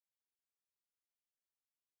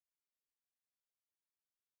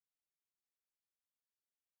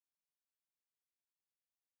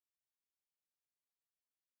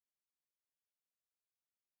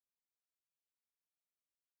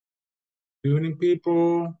Good evening,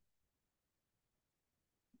 people.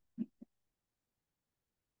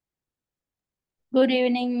 Good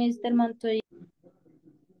evening, Mr. Montoya.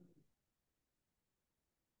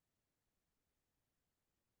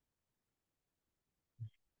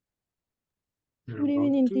 We're Good about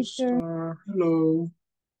evening, to teacher. start. Hello.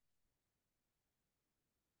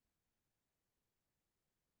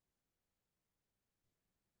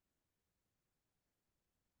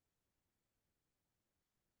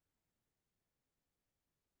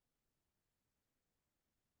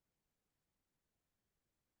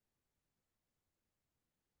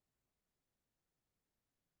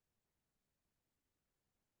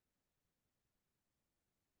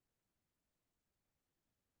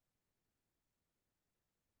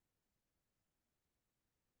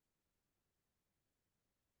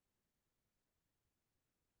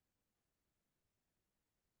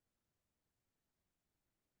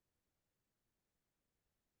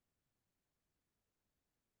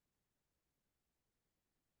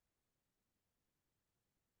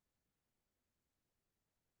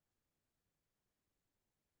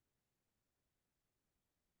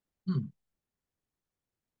 Hmm.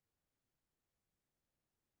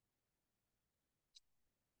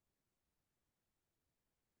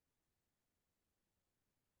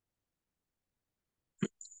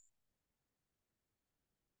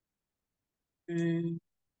 Okay.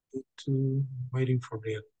 Waiting for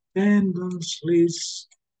the attendance list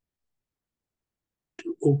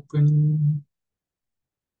to open.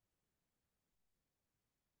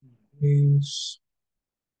 Please.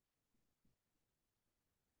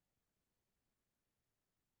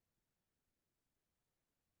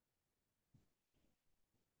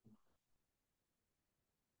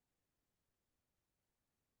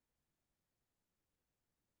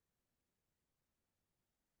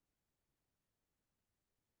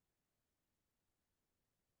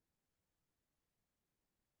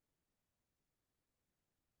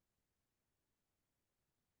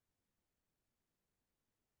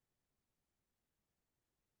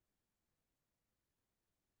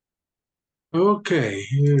 Okay,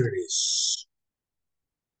 here it is.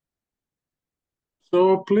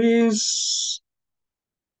 So please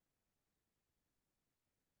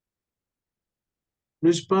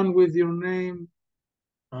respond with your name.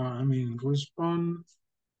 Respond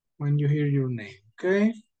when you hear your name,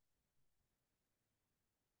 okay?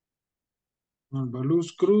 Alba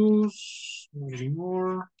Luz Cruz, no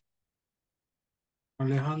more.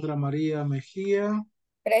 Alejandra María Mejía.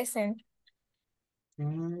 Present.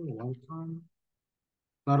 Okay, welcome.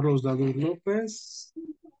 Carlos David López.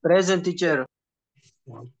 Present, teacher.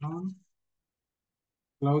 Welcome.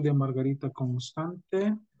 Claudia Margarita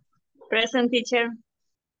Constante. Present, teacher.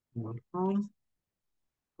 Welcome.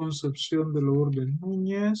 Concepción de Lourdes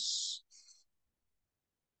Núñez.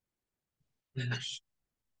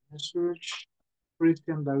 Message.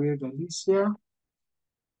 Cristian David Galicia.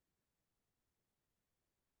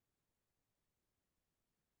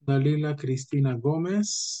 Dalila Cristina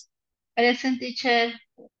Gómez. Present, teacher.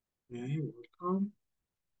 Okay, welcome.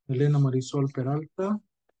 Elena Marisol Peralta.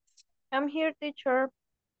 I'm here, teacher.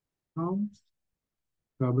 Welcome.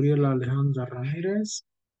 Gabriela Alejandra Ramírez.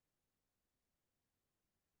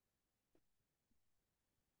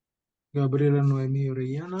 Gabriela Noemí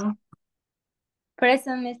Orellana.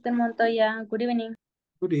 Present, Mr. Montoya. Good evening.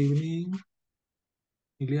 Good evening.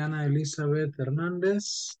 Ileana Elizabeth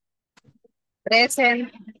Hernández.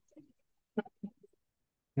 Present.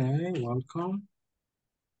 Okay, welcome.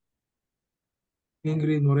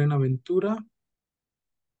 Ingrid Morena Ventura.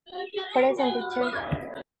 Present,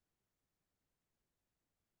 teacher.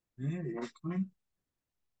 Okay, welcome.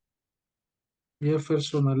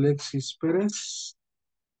 Jefferson Alexis Pérez.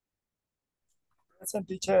 Present,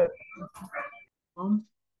 teacher. Welcome.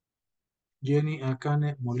 Jenny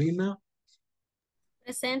Akane Molina.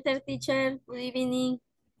 Present, teacher. Good evening.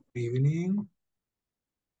 Good evening.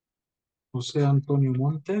 José Antonio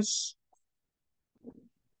Montes.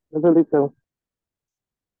 Present, teacher.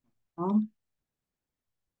 Welcome.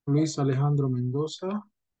 Luis Alejandro Mendoza.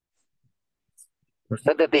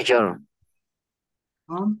 Present, teacher.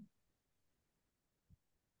 Welcome.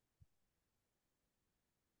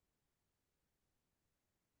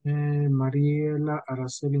 Mariela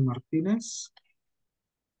Araceli Martínez.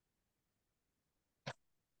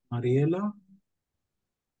 Mariela.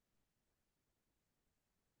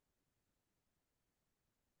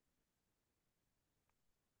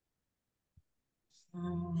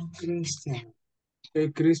 Cristian.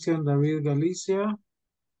 Cristian David Galicia.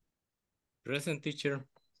 Present, teacher.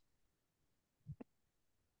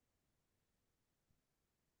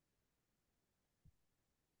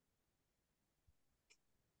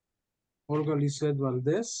 Olga Lisset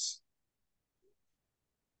Valdez.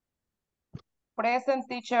 Present,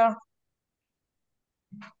 teacher.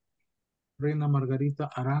 Reina Margarita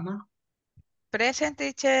Arana. Present,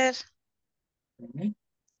 teacher. Okay.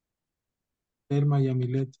 Thelma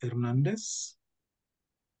Yamilet Hernández.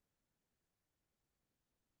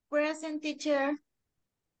 Present, teacher.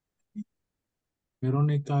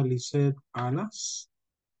 Verónica Lisset Alas.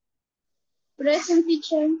 Present,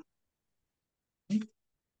 teacher.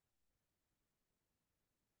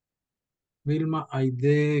 Vilma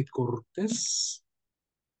Aide Cortés.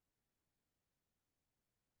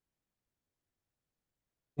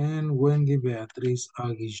 And Wendy Beatriz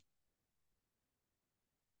Aguilar.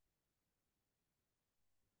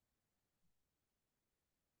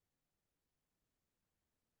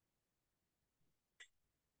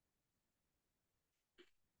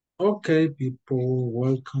 Okay, people,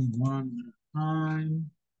 welcome one time.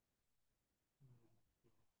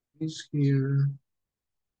 He's here.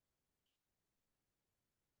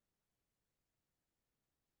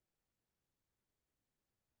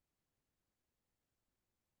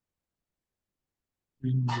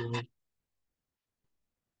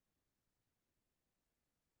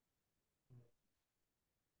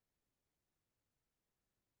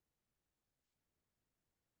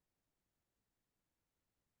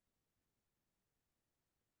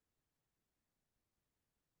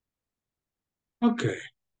 Okay,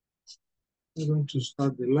 we're going to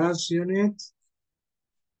start the last unit.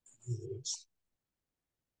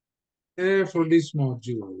 For this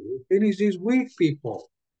module, we finish this week, people.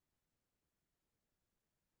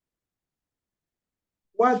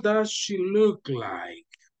 What does she look like?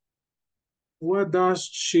 What does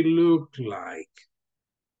she look like?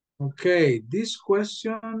 Okay, this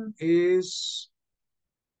question is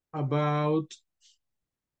about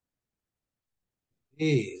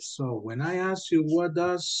this. So when I ask you, what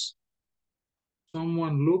does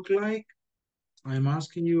someone look like? I'm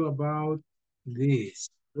asking you about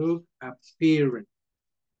this. Look, appearance.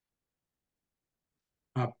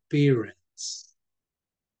 Appearance.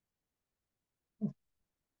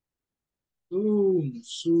 Zoom,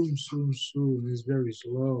 zoom, zoom, zoom. It's very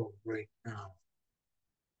slow right now.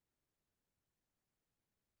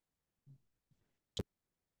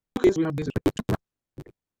 Okay, so we have this.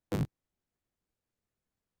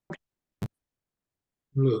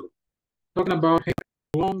 Look, talking about hair.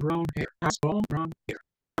 Long brown hair. Has long brown hair.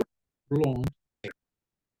 Blonde hair.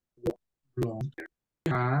 Blonde hair.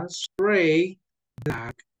 Has straight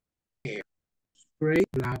black hair.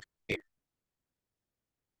 Straight black hair.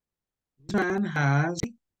 This man has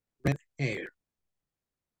red hair.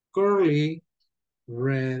 Curly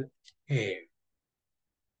red hair.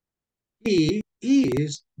 He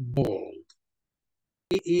is bald.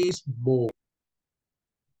 He is bald.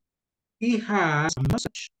 He has a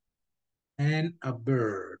mustache and a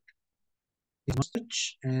bird. A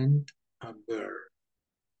mustache and a bird.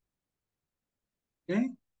 Okay?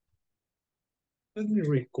 Let me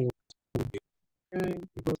record. Okay.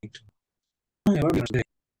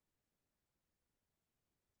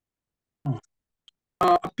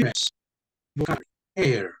 Appearance. Vocabulary.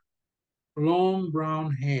 Hair. Long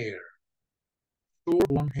brown hair. Short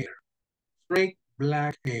blonde hair. Straight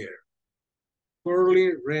black hair.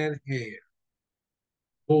 Curly red hair.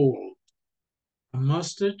 Bald. A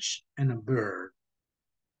mustache and a bird.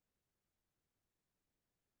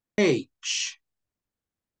 Age.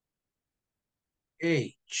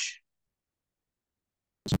 Age.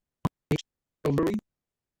 Elderly.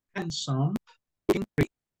 Handsome. Pretty.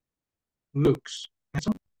 Looks.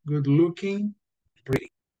 Handsome. Good looking.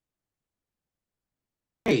 Pretty.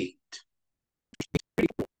 Eight.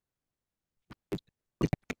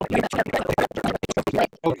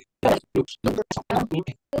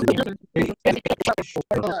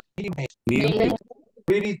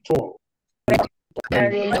 Pretty tall.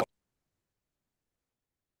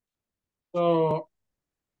 So,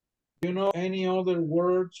 you know any other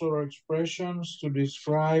words or expressions to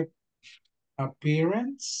describe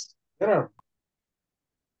appearance? There are.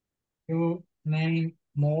 You name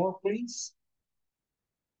more, please.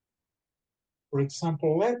 For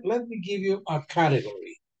example, let me give you a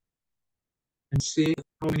category and see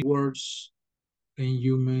how many words can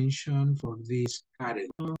you mention for this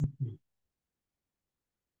category.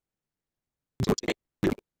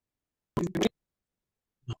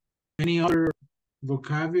 Any other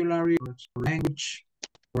vocabulary or language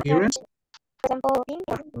or appearance?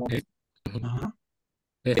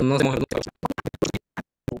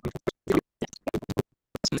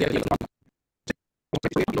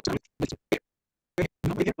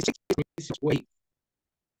 Wave.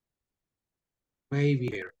 Wavy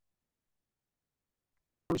hair.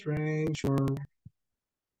 short.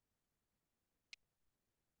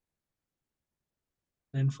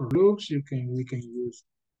 And for looks, we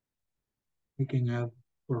can add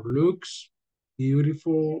for looks,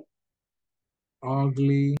 beautiful,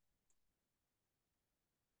 ugly.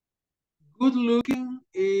 Good looking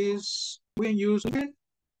is, we can use it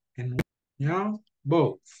and yeah,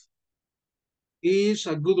 both. Is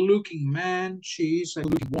a good looking man, she is a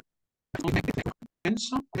good looking woman.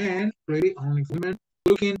 Handsome and pretty only for women,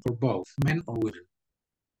 looking for both men or women.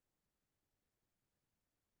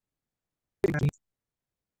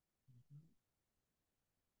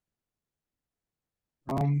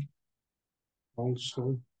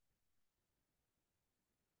 Also.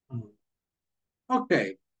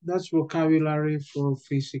 Okay, that's vocabulary for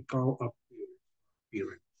physical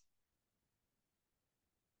appearance.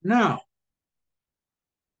 Now,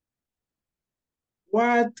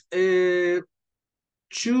 what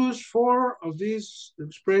choose 4 of these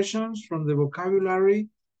expressions from the vocabulary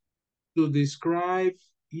to describe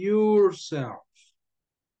yourself.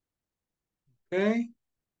 Okay?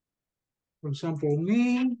 For example,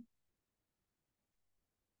 me.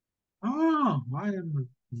 I am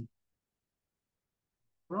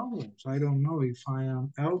problems. I don't know if I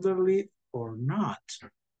am elderly or not.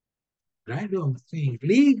 But I don't think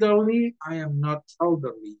legally I am not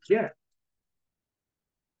elderly yet.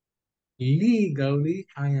 Legally,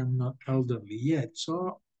 I am not elderly yet.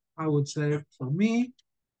 So I would say for me,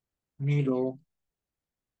 middle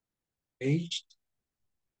aged.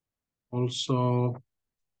 Also,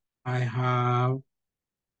 I have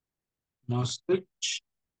mustache.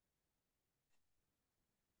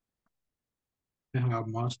 I have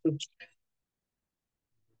mustache.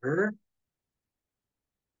 Hair.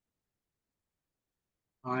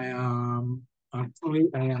 I am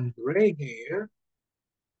gray hair.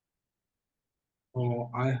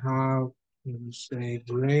 Or I have, let me say,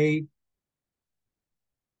 gray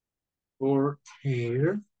or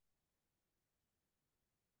hair.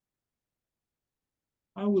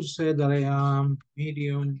 I would say that I am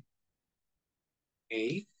medium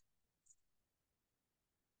age.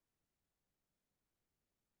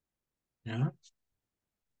 Yeah.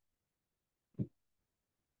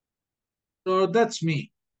 So that's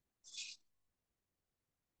me.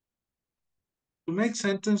 To make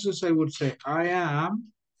sentences, I would say I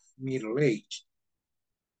am middle-aged.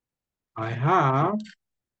 I have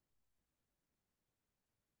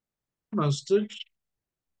mustache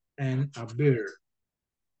and a beard.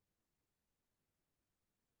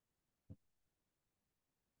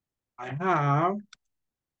 I have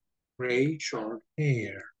gray short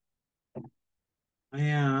hair. I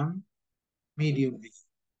am medium-aged.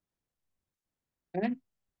 Okay?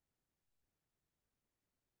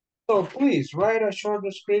 So please write a short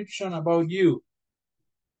description about you,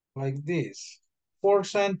 like this. 4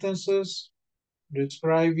 sentences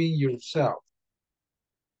describing yourself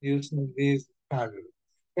using this vocabulary.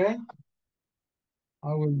 Okay?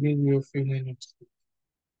 I will give you a few minutes.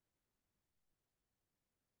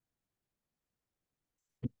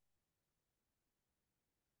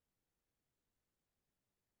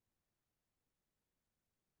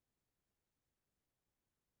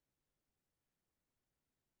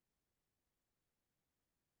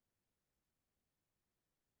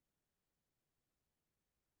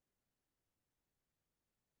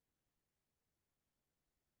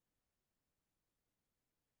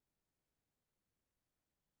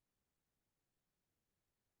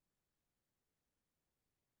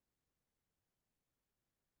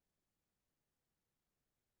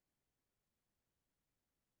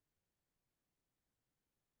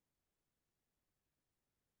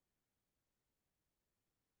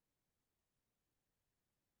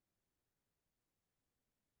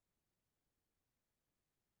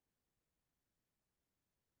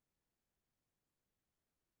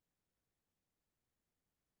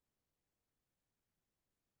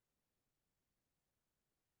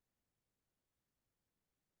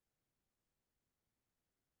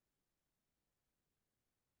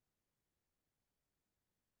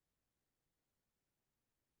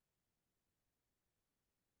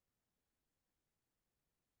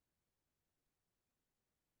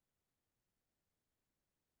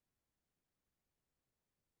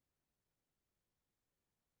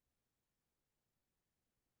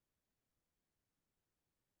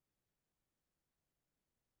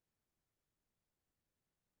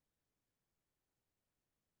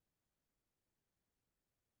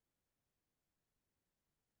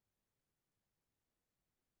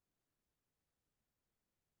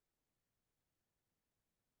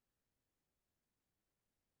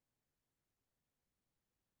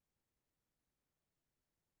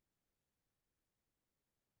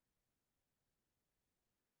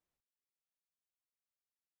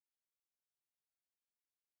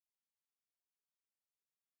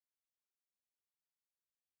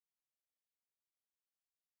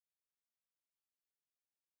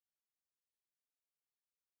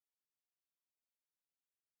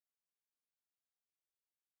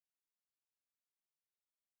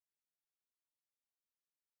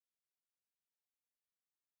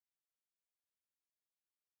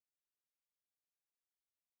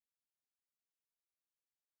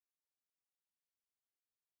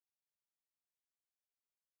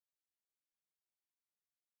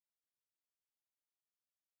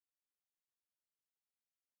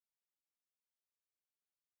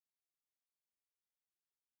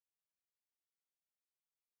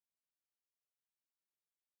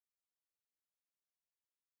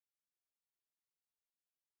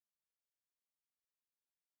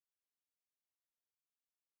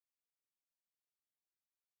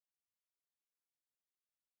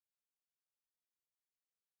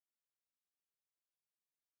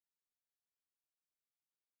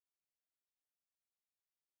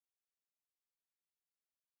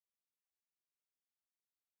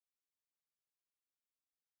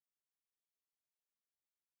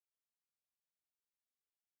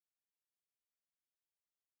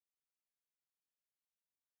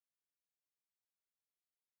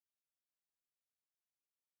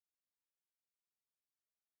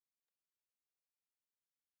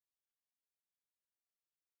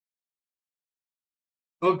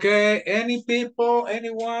 Okay, any people,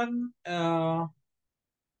 anyone,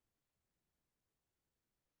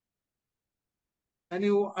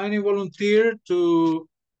 any volunteer to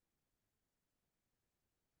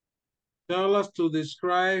tell us to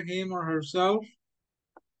describe him or herself?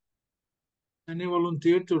 Any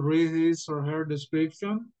volunteer to read his or her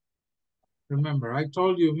description? Remember, I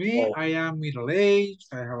told you me, I am middle-aged,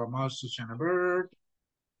 I have a mustache and a beard,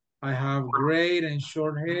 I have gray and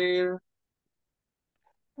short hair,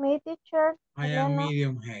 Me, teacher. I am Elena.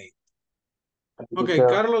 medium height. Okay, Teacher.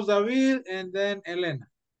 Carlos David and then Elena.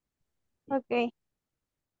 Okay.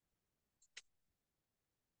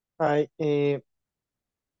 I uh,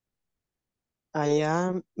 I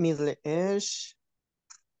am middle aged.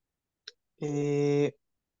 I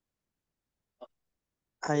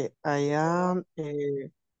am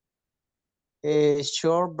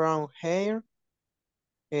short brown hair.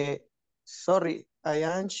 Uh, sorry, I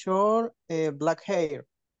am short black hair.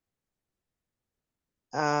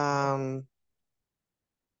 Um,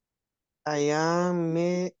 I am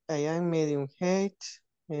medium height.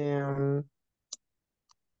 Um,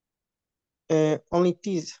 only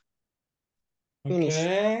this. Finish.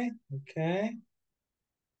 Okay, okay.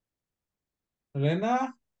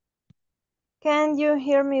 Elena? Can you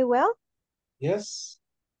hear me well? Yes.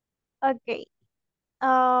 Okay.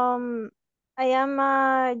 I am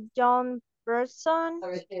a young person.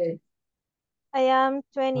 I am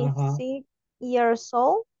 26 years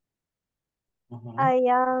old. I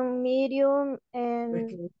am medium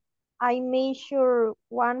and I measure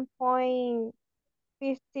 1.52.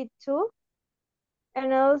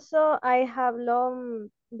 And also I have long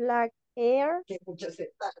black hair.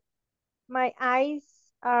 My eyes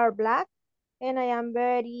are black and I am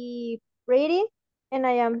very pretty and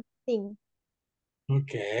I am thin.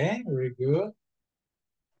 Okay, very good.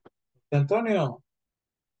 Antonio?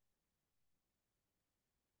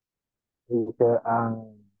 Teacher, I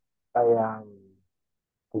am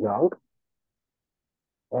young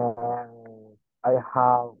and I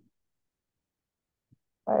have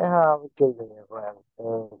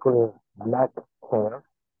clear black hair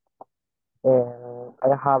and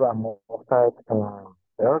I have a mustache and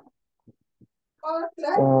beard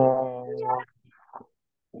and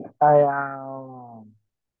I am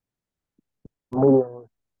medium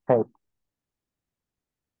height.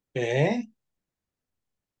 Okay.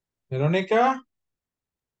 Veronica?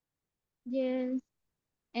 Yes,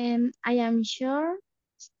 I am sure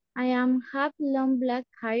I am have long black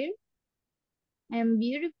hair. I am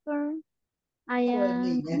beautiful. I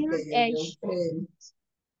am middle-aged.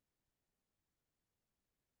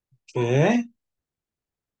 Okay.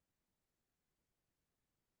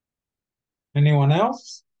 Anyone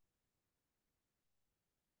else?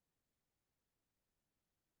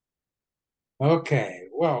 Okay,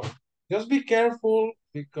 well, just be careful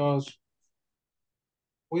because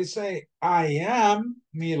we say I am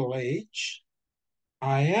middle-aged,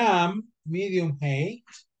 I am medium height,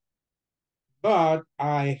 but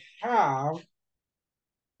I have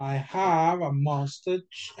a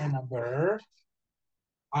mustache and a beard.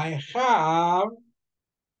 I have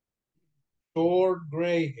short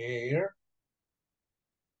gray hair.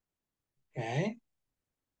 Okay.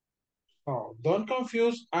 So don't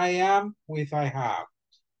confuse I am with I have.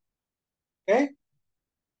 Okay.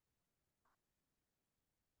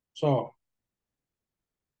 So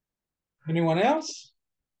anyone else?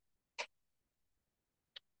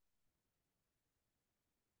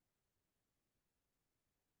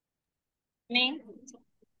 Me.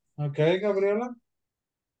 Okay, Gabriela.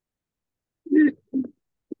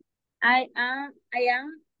 I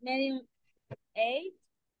am medium age.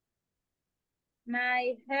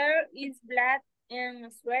 My hair is black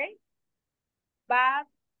and straight, but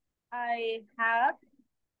I have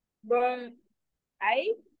brown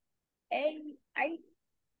eyes. I, I,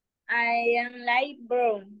 I am light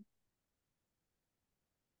brown.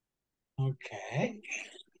 Okay.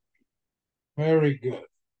 Very good.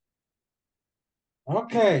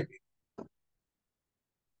 Okay.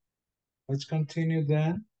 Let's continue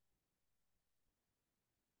then.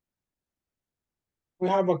 We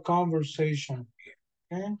have a conversation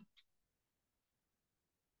here, okay?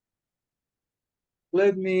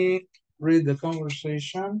 Let me read the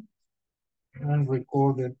conversation and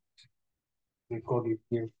record it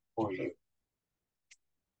here for you.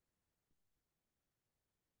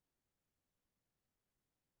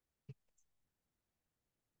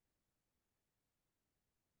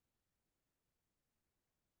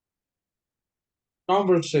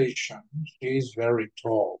 Conversation. She is very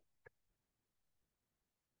tall.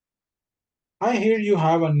 I hear you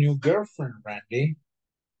have a new girlfriend, Randy.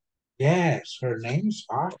 Yes, her name's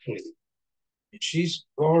Ashley. She's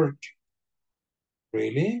gorgeous.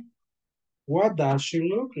 Really? What does she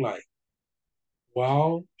look like?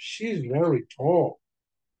 Well, she's very tall.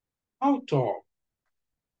 How tall?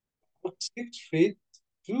 About 6 feet,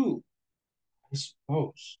 2, I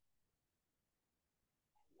suppose.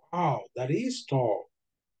 Wow, that is tall.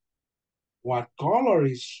 What color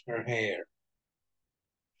is her hair?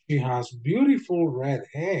 She has beautiful red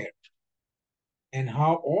hair. And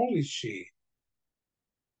how old is she?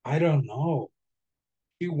 I don't know.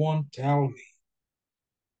 She won't tell me.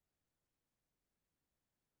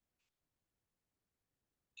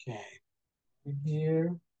 Okay,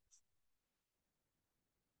 here,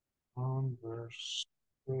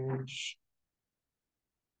 conversation.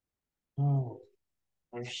 Oh,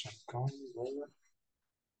 person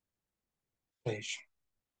conversation.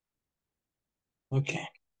 Okay.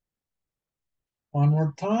 One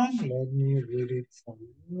more time. Let me read it for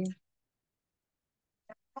you.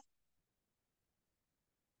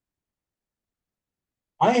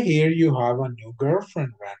 I hear you have a new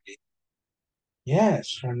girlfriend, Randy.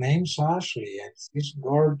 Yes, her name's Ashley and she's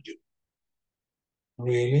gorgeous.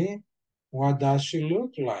 Really? What does she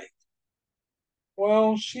look like?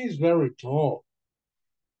 Well, she's very tall.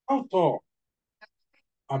 How tall?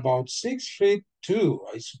 About 6 feet 2,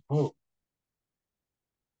 I suppose.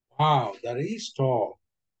 Wow, that is tall.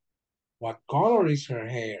 What color is her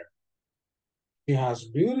hair? She has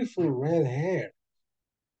beautiful red hair.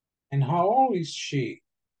 And how old is she?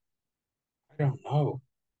 I don't know.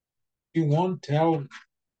 She won't tell me.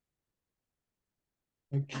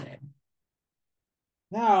 Okay.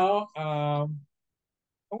 Now, I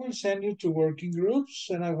will send you to working groups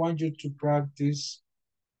and I want you to practice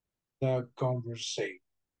the conversation.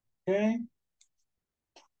 Okay?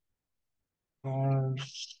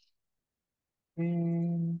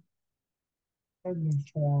 Let me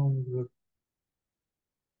form the,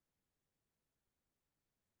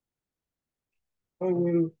 I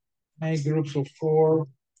will make groups of 4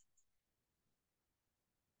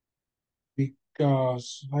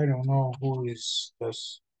 because I don't know who is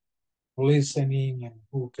just listening and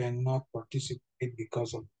who cannot participate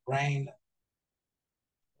because of rain,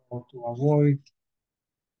 or to avoid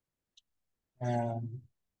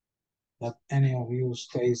that any of you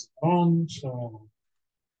stays on. So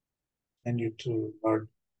I need to learn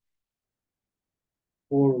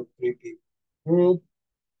 4 or 3 people group.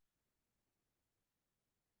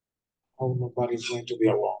 Oh, nobody's going to be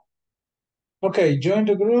alone. Okay, join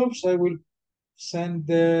the groups. I will send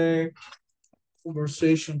the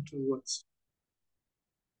conversation to WhatsApp.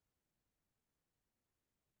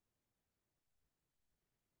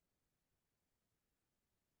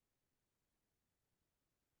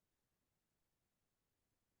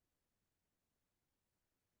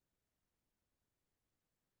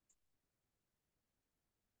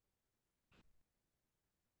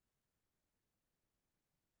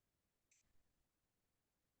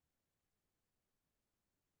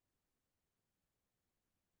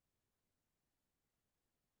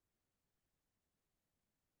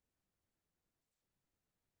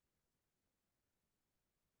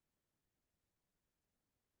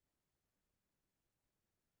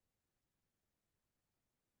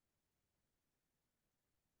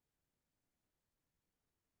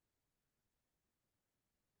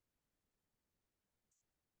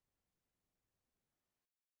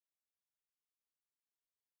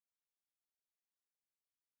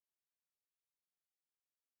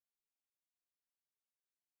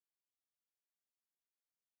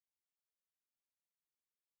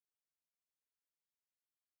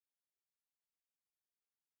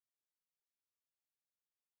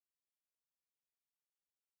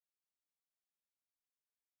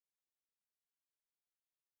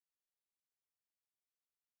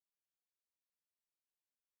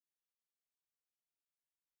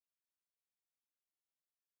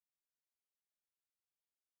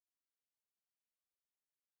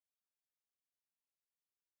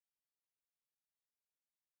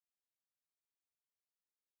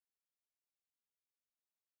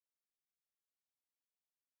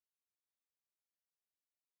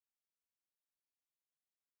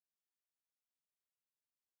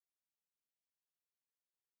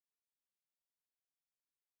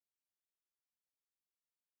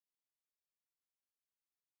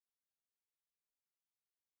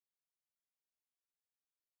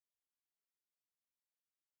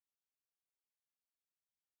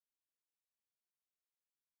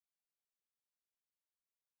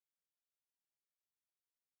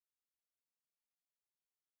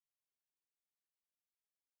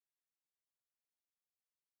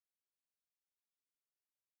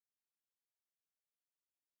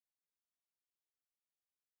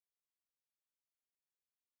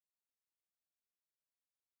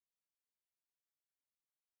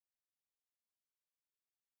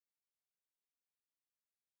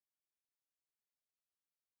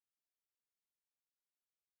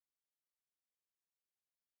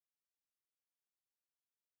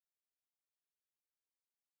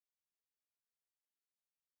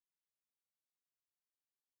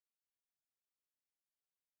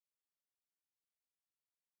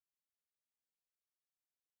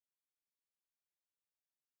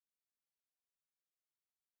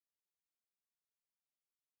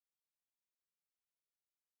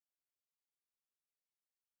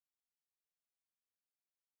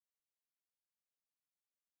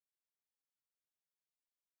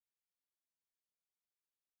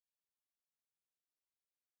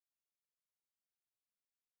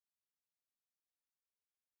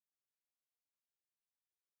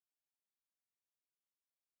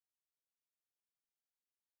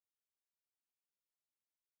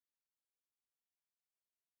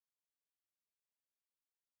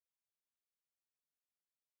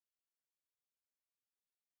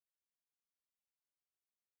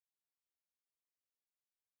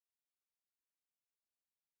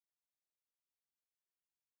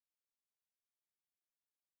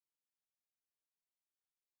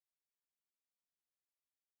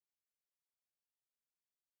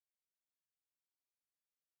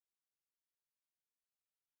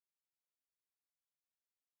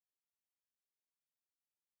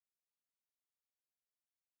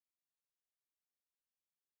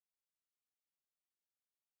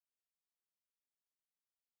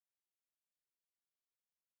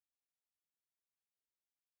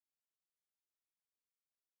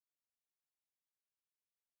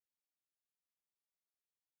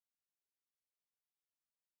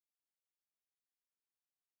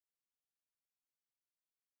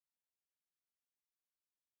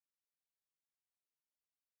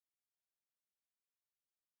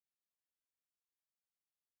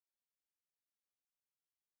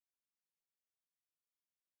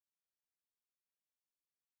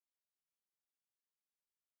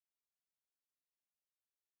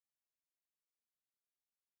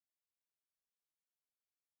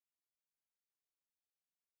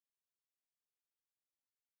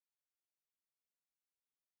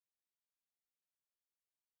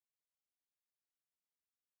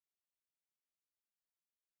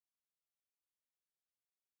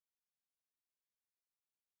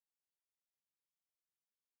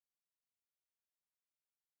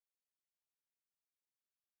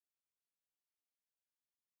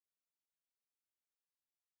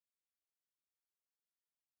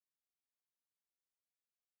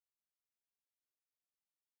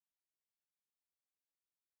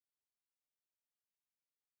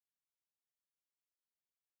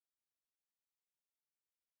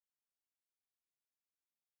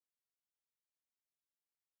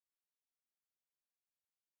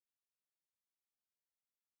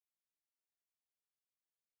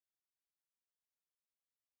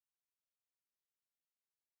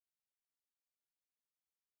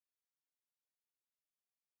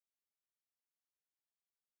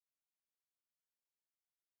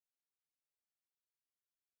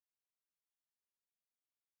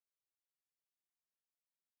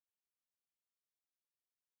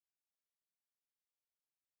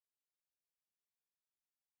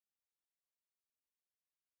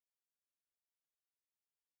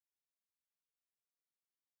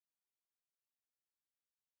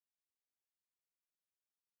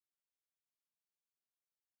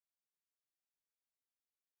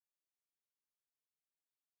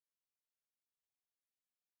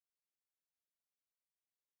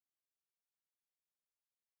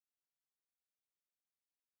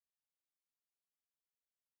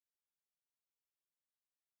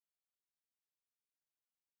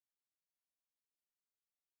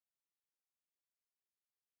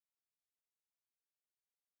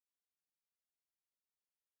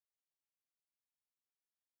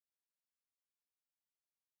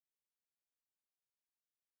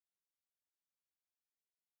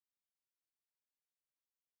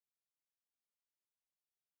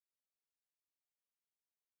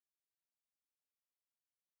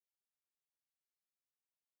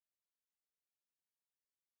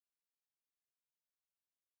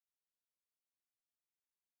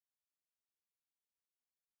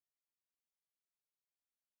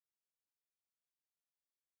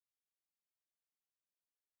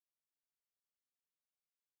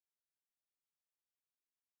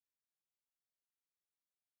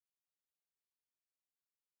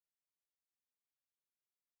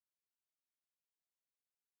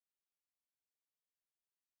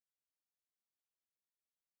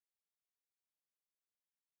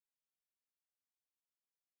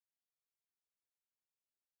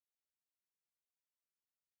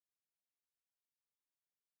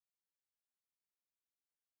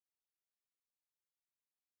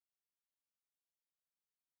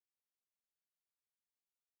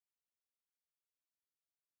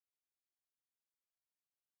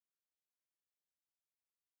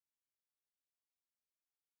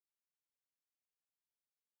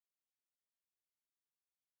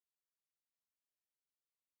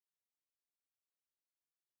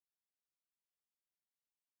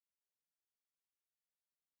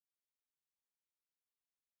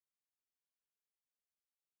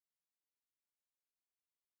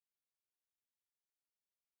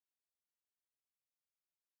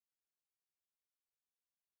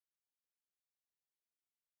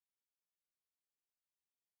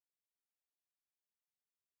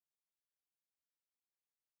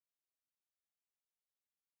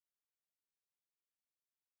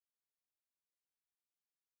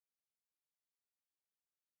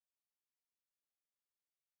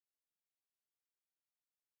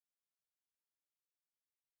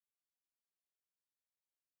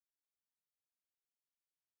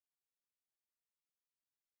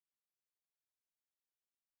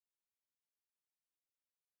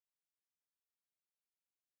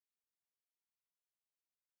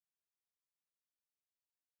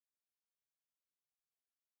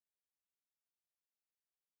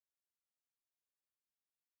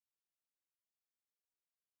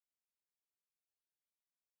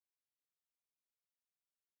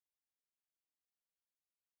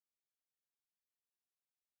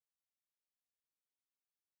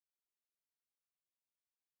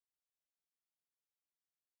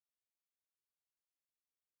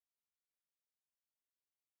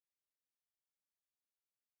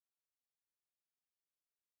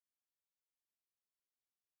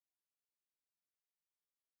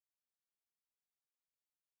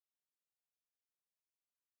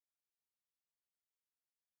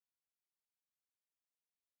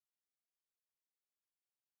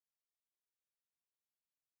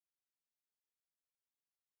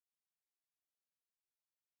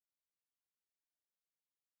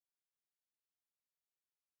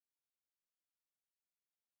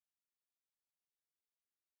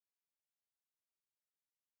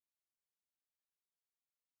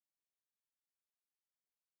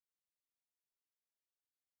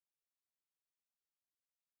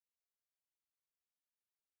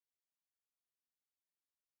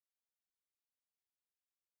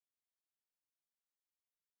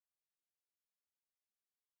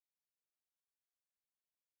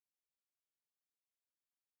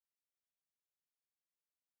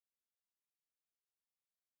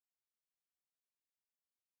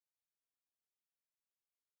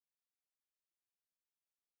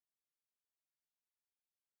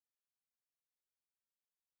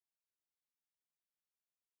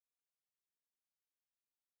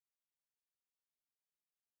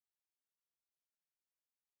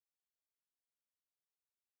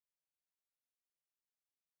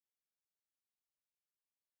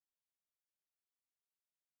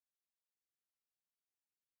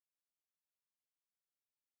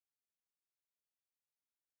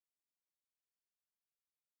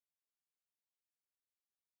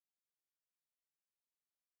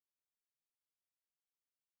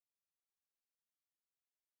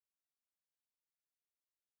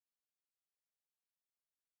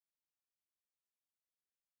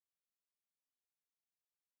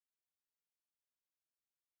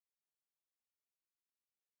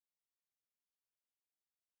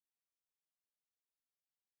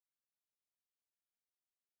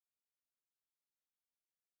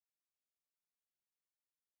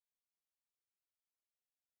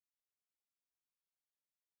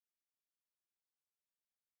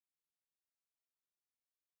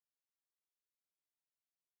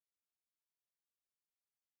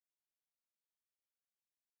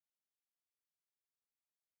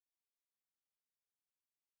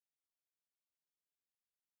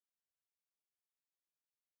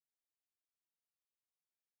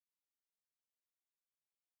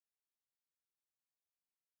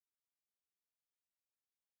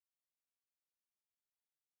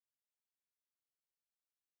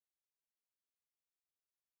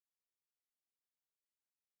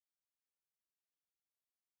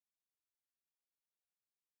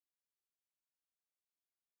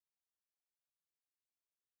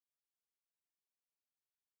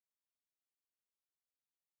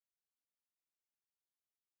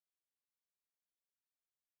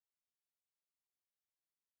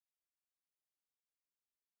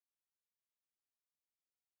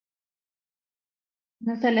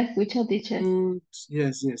 No se le escucha, teacher.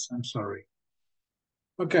 Yes, I'm sorry.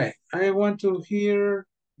 Okay, I want to hear,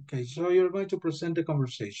 okay, so you're going to present the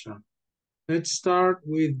conversation. Let's start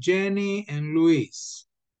with Jenny and Luis.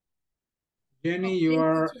 Jenny, you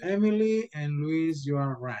are Emily, and Luis, you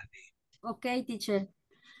are Randy. Okay, teacher.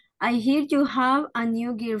 I hear you have a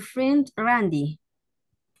new girlfriend, Randy.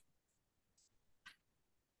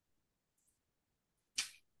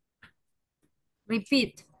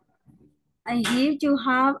 Repeat. I hear you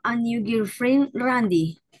have a new girlfriend,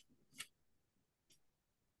 Randy.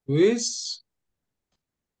 Luis?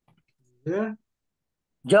 There?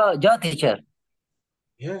 Yo, teacher.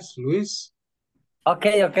 Yes, Luis. Ok.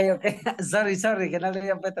 Sorry, que no le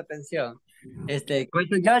había puesto atención.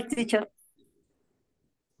 ¿Cuento yo, teacher?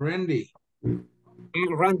 Randy.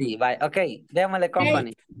 Randy, bye. Ok, démosle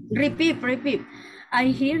company. Hey, repeat. I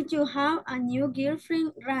hear you have a new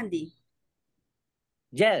girlfriend, Randy.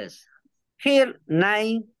 Yes. Her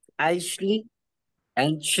name, Ashley,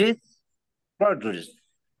 and she's gorgeous.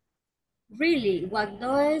 Really? What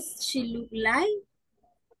does she look like?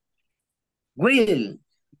 Well,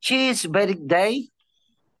 she's very day.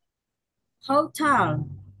 How tall?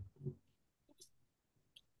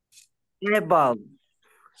 About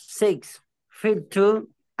 6'2",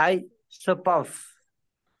 I suppose.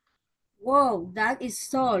 Wow, that is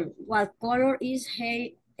tall. What color is her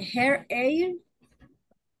hair?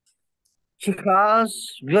 She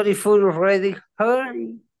has beautiful red hair.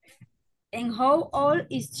 And how old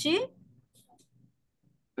is she?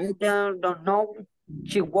 I don't know.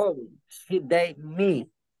 She won't. She date me.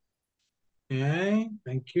 Okay,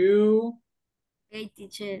 thank you. Okay,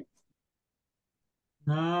 teacher.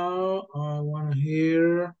 Now I want to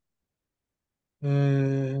hear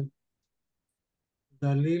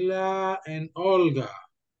Dalila and Olga.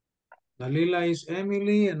 Dalila is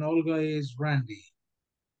Emily and Olga is Randy.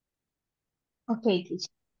 Okay, teacher.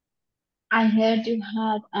 I heard you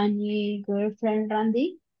had a new girlfriend,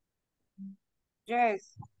 Randy.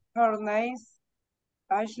 Yes, her name's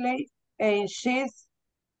Ashley and she's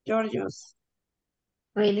gorgeous.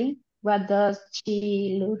 Really? What does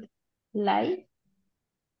she look like?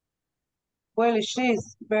 Well,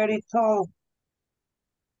 she's very tall,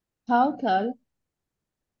 How tall?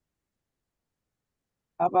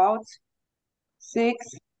 about 6'2".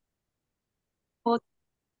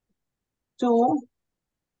 No,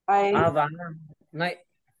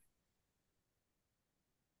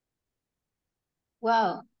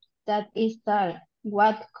 Wow, that is tall.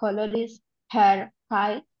 What color is her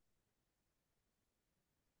hair?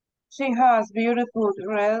 She has beautiful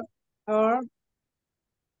red hair.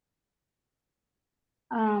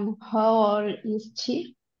 How old is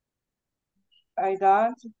she? I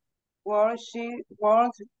don't what she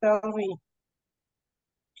won't tell me.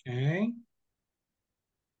 Okay.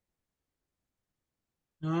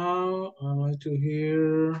 Now I want to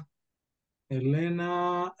hear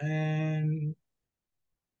Elena and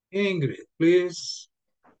Ingrid, please.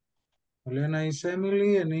 Elena is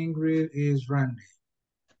Emily and Ingrid is Randy.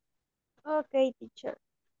 Okay, teacher.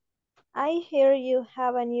 I hear you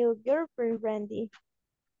have a new girlfriend, Randy.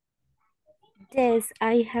 Yes,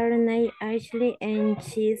 I heard her name Ashley and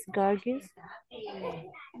she's gorgeous.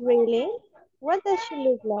 Really? What does she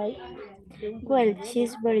look like? Well,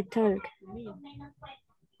 she's very tall.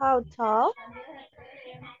 How tall?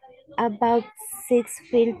 About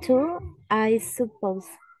 6'2", I suppose.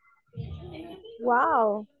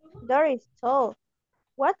 Wow, that is tall.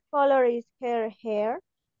 What color is her hair?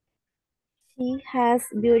 She has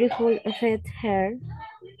beautiful red hair.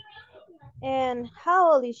 And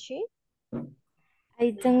how old is she? I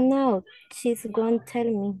don't know. She's going to tell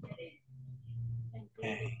me.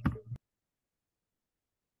 Okay.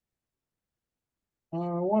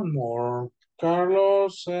 One more.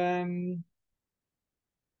 Carlos and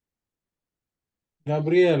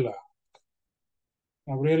Gabriela.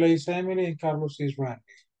 Gabriela is Emily and Carlos is Randy.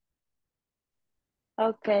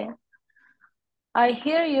 Okay. I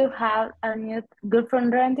hear you have a new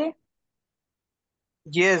girlfriend, Randy.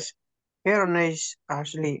 Yes, her name's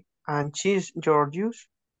Ashley, and she's gorgeous.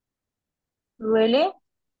 Really?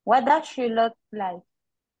 What does she look like?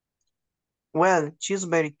 Well, she's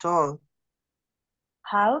very tall,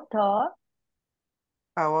 How tall?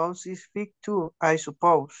 about 6'2", I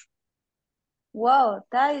suppose. Wow,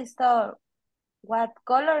 that is tall. What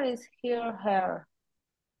color is her hair?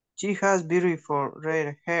 She has beautiful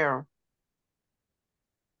red hair.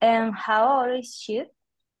 And how old is she?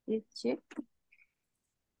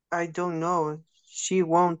 I don't know. She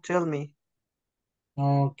won't tell me.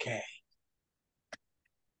 Okay.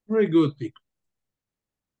 Very good, people.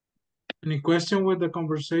 Any question with the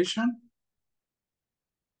conversation?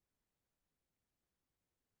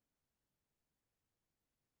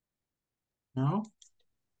 No?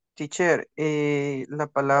 Teacher, la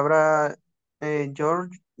palabra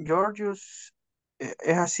Georgius,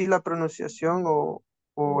 ¿es así la pronunciación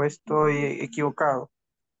o estoy equivocado?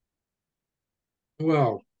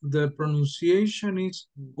 Well, the pronunciation is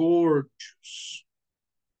gorgeous.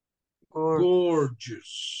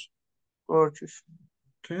 Gorgeous. Gorgeous.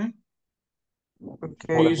 Okay?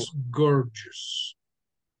 Okay. She's gorgeous.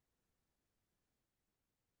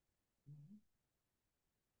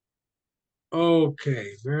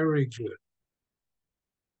 Okay, very good.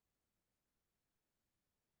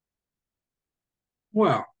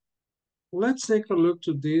 Well, let's take a look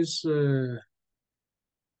to this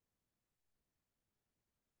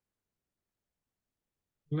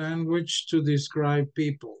language to describe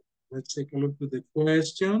people. Let's take a look at the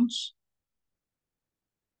questions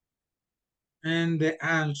and the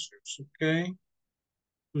answers, okay?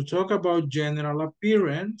 To talk about general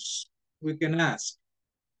appearance, we can ask,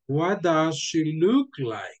 what does she look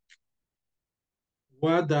like?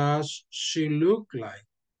 What does she look like?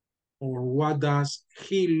 Or what does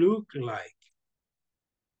he look like?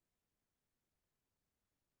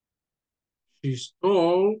 She's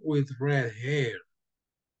tall with red hair.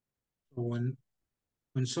 So when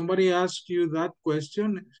somebody asks you that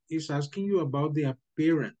question, he's asking you about the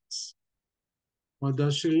appearance. What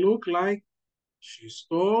does she look like? She's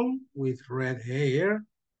tall with red hair.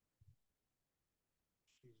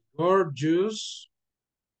 She's gorgeous,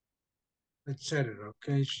 etc.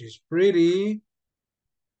 Okay, she's pretty.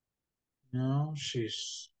 No,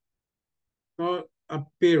 she's so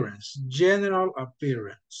appearance, general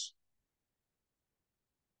appearance.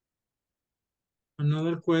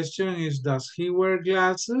 Another question is, does he wear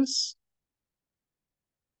glasses?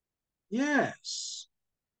 Yes.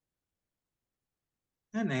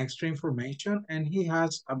 And extra information, and he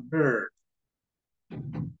has a bird.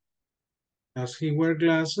 Does he wear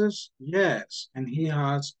glasses? Yes, and he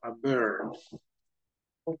has a bird.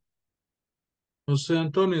 Jose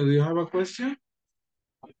Antonio, do you have a question?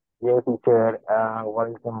 Yes, teacher. What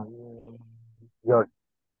is the meaning George?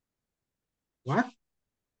 What?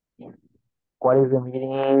 What is the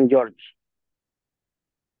meaning George?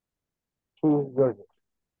 She's gorgeous.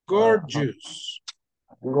 Gorgeous.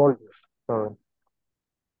 Gorgeous. Sorry.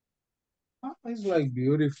 It's like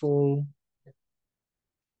beautiful.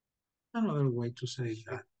 Another way to say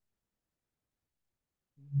that.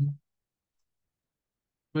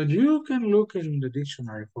 But you can look in the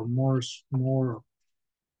dictionary for more.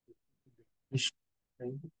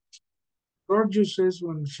 Gorgeous is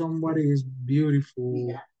when somebody is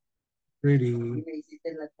beautiful, pretty.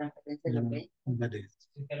 That is.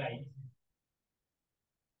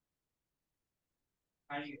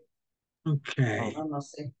 Okay.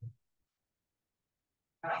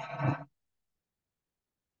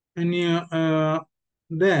 And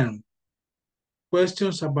then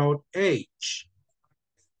questions about age.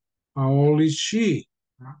 How old is she?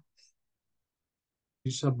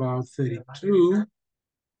 She's about 32.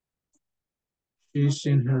 She's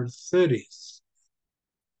in her 30s.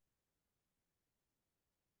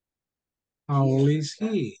 How old is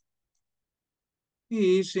he?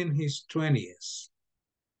 He is in his 20s.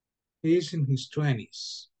 He is in his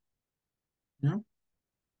 20s. Yeah?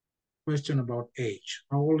 Question about age.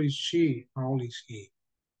 How old is she? How old is he?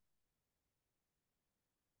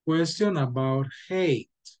 Question about height.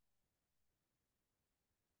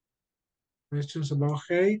 Questions about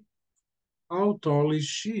height. How tall is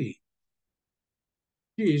she?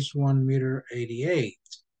 She is 1 meter 88.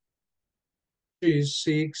 She is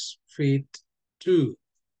 6'2".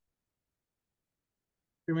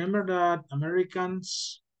 Remember that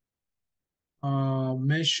Americans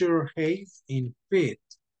measure height in feet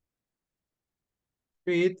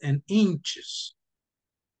and inches.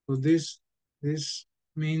 So this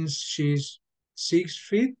means she's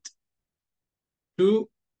 6'2".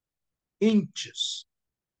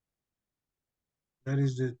 That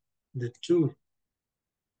is the two.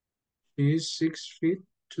 She is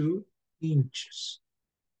 6'2".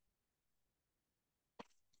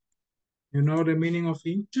 You know the meaning of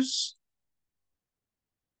inches?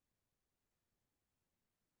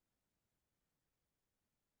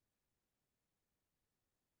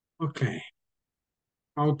 Okay.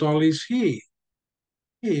 How tall is he?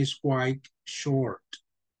 He is quite short.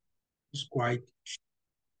 He's quite short.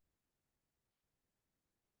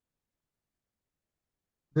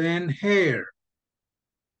 Then hair.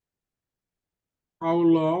 How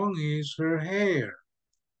long is her hair?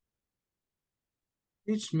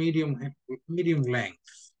 It's medium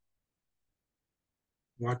length.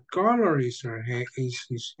 What color is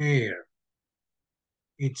his hair?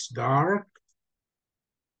 It's dark,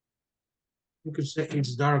 You could say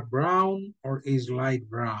it's dark brown or is light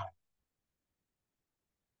brown.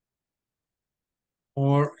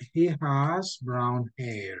 Or he has brown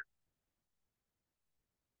hair.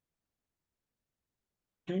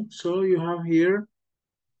 Okay, so you have here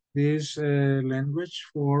this language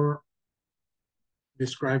for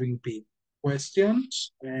describing people.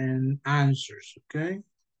 Questions and answers, okay?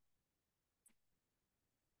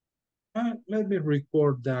 Let me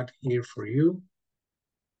record that here for you.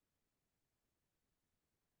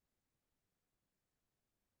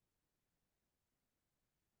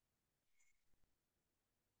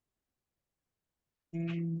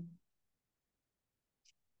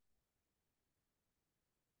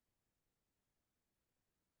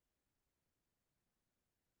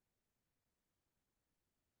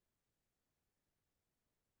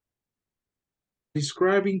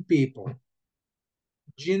 Describing people.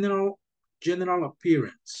 General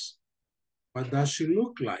appearance. What does she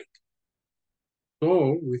look like?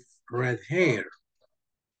 Tall with red hair.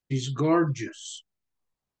 She's gorgeous.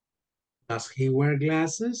 Does he wear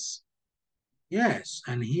glasses? Yes,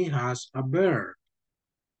 and he has a beard.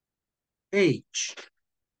 Age.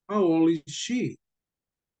 How old is she?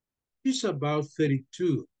 She's about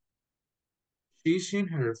 32. She's in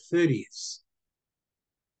her 30s.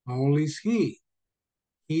 How old is he?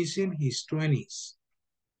 He's in his 20s.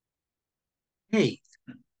 Height.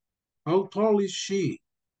 How tall is she?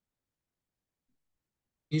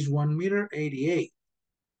 He's 1.88 meters.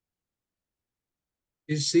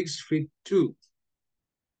 He's 6'2".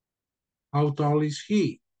 How tall is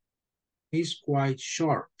he? He's quite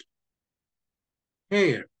short.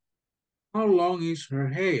 Hair. How long is her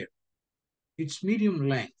hair? It's medium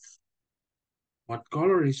length. What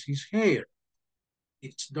color is his hair?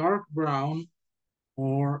 It's dark brown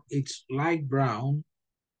or it's light brown.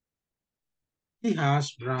 He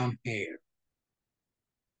has brown hair.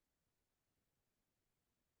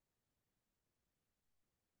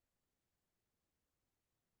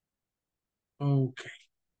 Okay.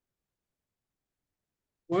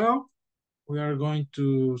 Well, we are going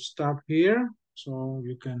to stop here so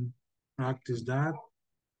you can practice that,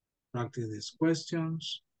 practice these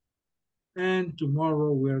questions. And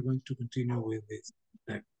tomorrow we are going to continue with this.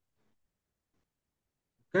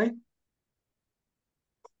 Okay?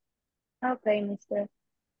 Okay, mister.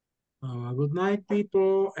 Good night,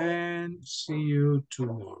 people, and see you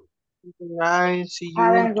tomorrow. Good night. See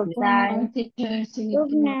Have you a good night. Good night. See you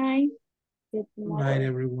Good night, tomorrow.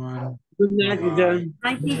 everyone. Good night, Bye-bye.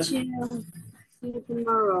 Hi, teacher. See you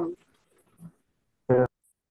tomorrow.